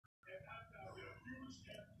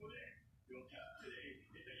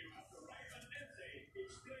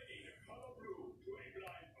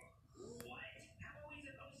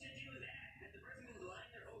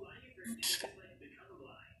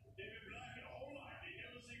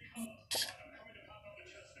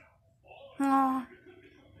Oh.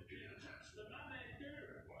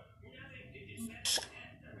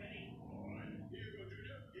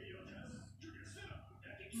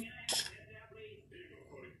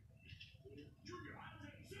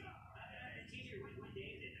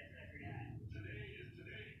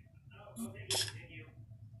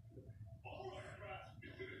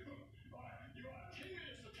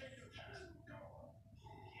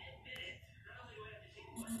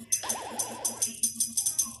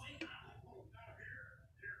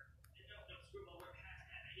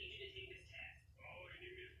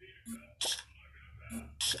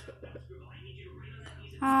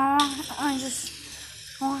 I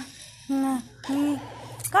just want me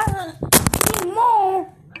gotta need more.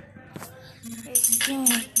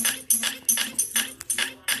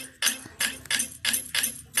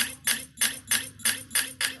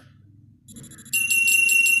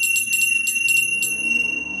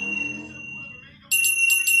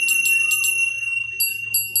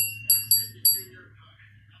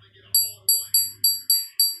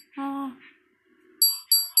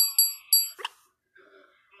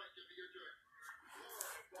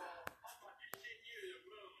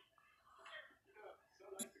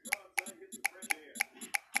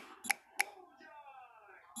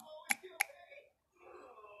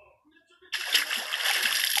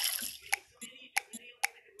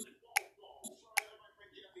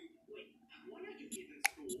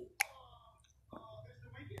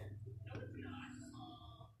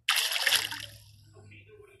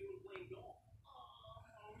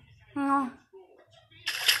 No.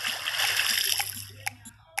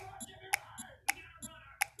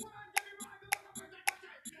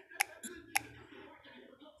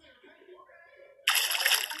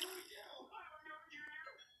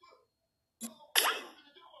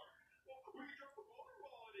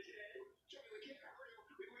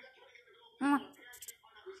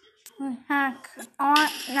 Heck,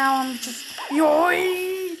 now I'm just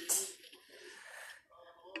yoit.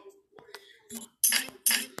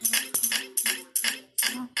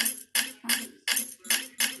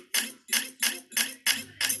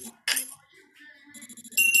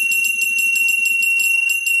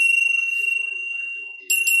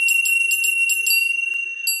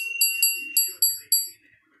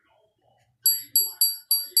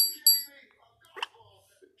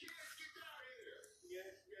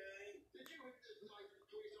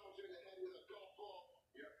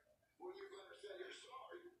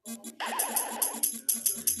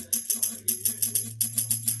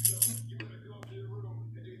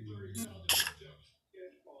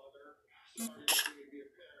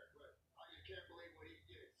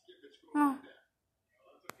 Oh.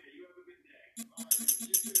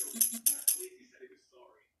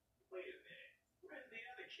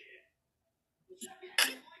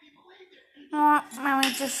 Now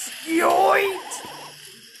I just yoit.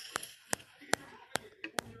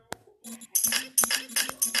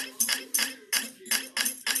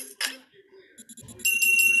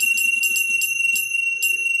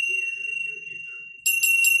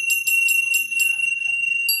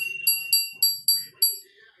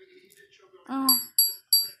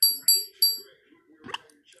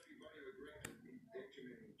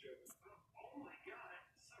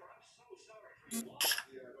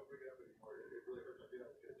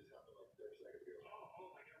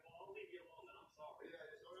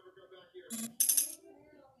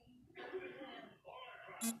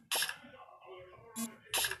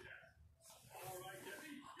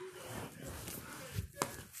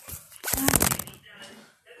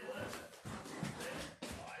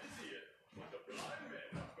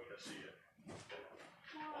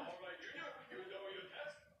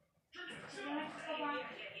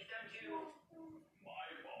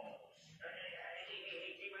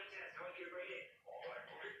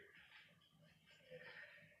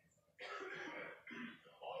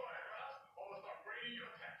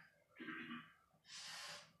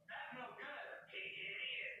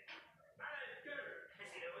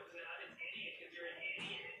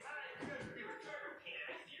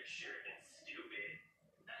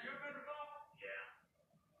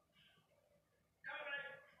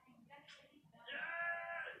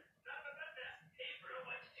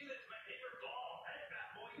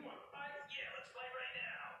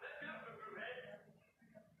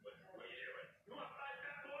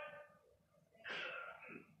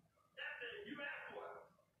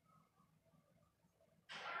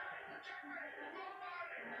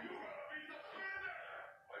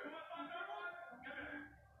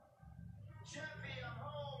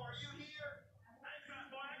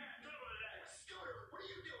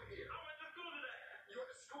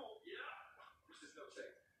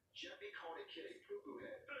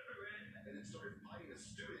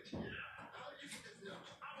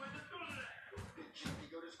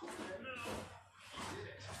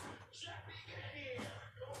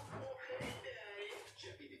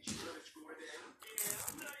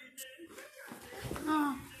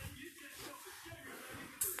 Oh.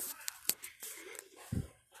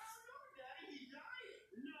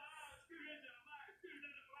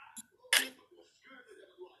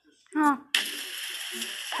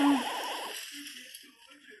 Oh.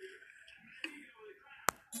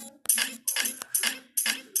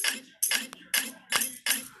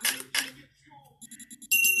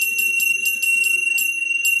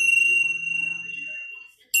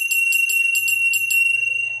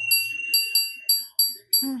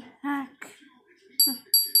 Mm. Hack.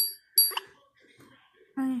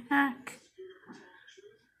 Hack.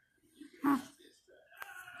 Oh.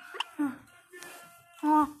 Oh.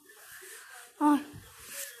 Oh.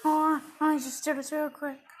 Oh. I just did this real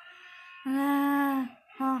quick. Oh.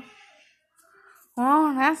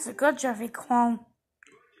 Oh, that's a good Jeffy clone.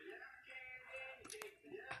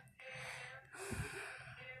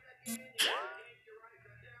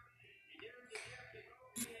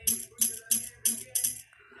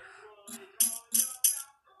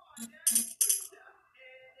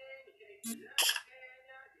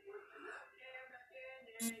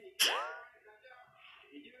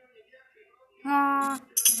 Oh.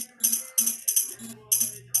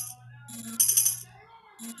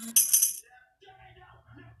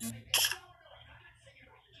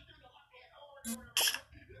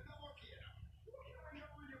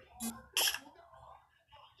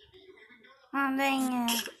 Oh, dang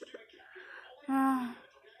it. Oh.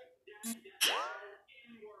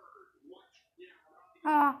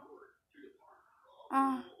 Oh.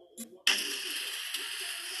 Oh.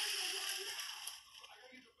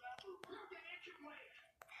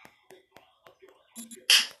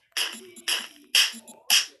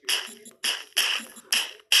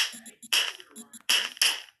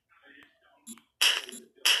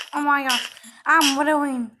 Oh my gosh. I'm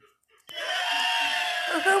winnowing.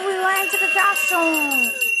 Woohoo, we went to the castle.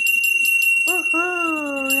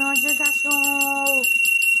 Woohoo, we went to the castle.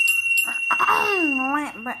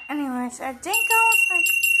 But anyways, I think I was like,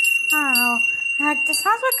 I don't know. Like, this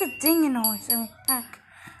sounds like a dinging noise. I mean,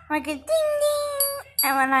 like a ding ding.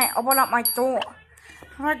 And when I open up my door,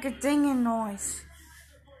 like a dinging noise.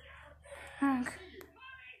 Like,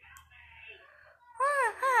 what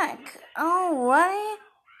the heck? Oh, what?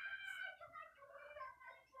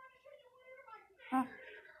 Oh.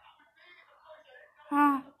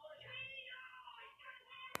 Oh.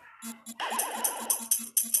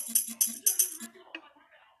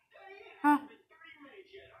 Oh.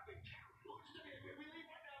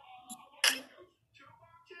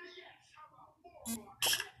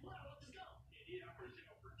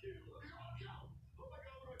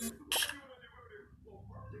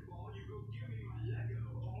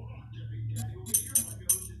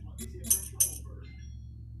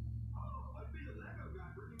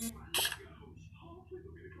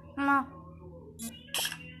 No.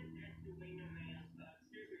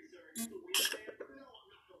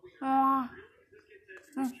 Oh.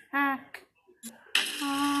 Heck.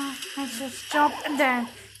 Oh, I just jump and then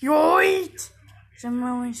yoit. I'm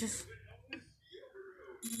really just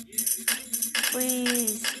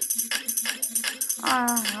please.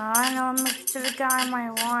 I know I'm next to the guy,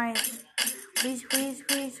 my wife. Please, please,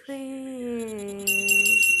 please,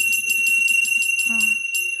 please.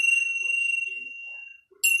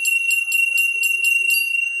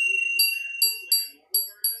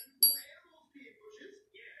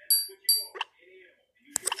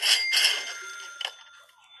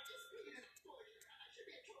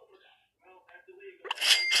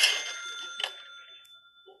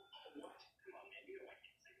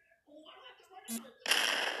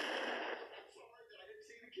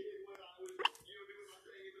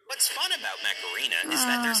 What's fun about Mech Arena is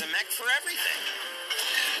that there's a mech for everything.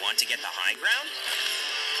 Want to get the high ground?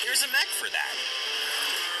 There's a mech for that.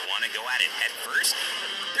 Want to go at it head first?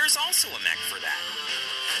 There's also a mech for that.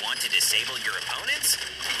 Want to disable your opponents?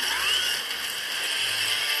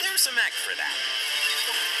 There's a mech for that.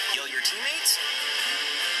 Kill your teammates?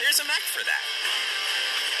 There's a mech for that.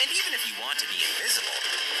 And even if you want to be invisible,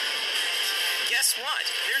 guess what?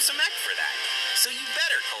 There's a mech for that. So you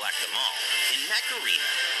better collect them all in Mech Arena.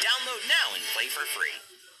 Download now and play for free.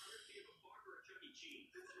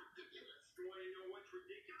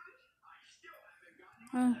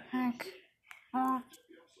 Oh, heck. Oh.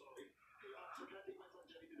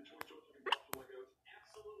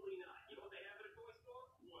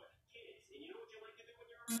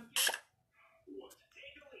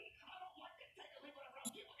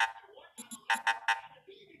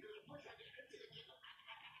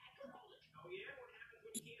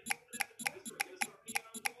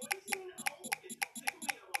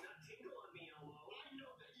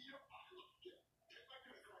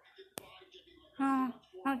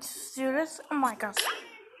 Let's do this. Oh my gosh.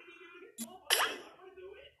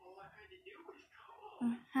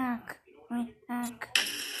 Hack. Hack.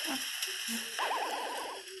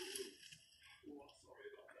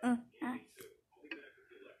 Hack.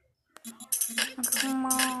 Come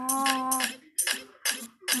on.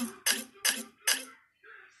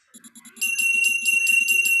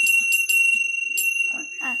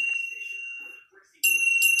 Hack.